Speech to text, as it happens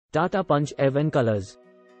Tata Punch EV in colors.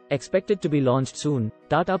 Expected to be launched soon,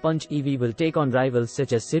 Tata Punch EV will take on rivals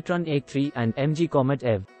such as Citroën A3 and MG Comet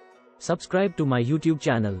EV. Subscribe to my YouTube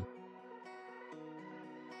channel.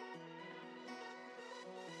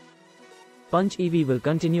 Punch EV will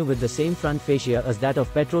continue with the same front fascia as that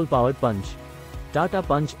of petrol-powered Punch. Tata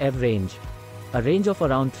Punch EV range. A range of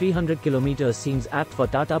around 300 km seems apt for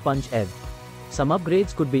Tata Punch EV. Some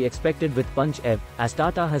upgrades could be expected with Punch EV, as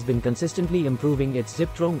Tata has been consistently improving its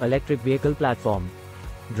Ziptron electric vehicle platform.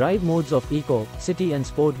 Drive modes of Eco, City and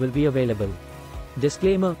Sport will be available.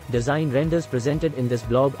 Disclaimer: design renders presented in this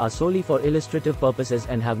blog are solely for illustrative purposes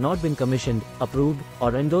and have not been commissioned, approved,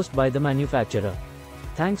 or endorsed by the manufacturer.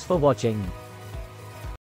 Thanks for watching.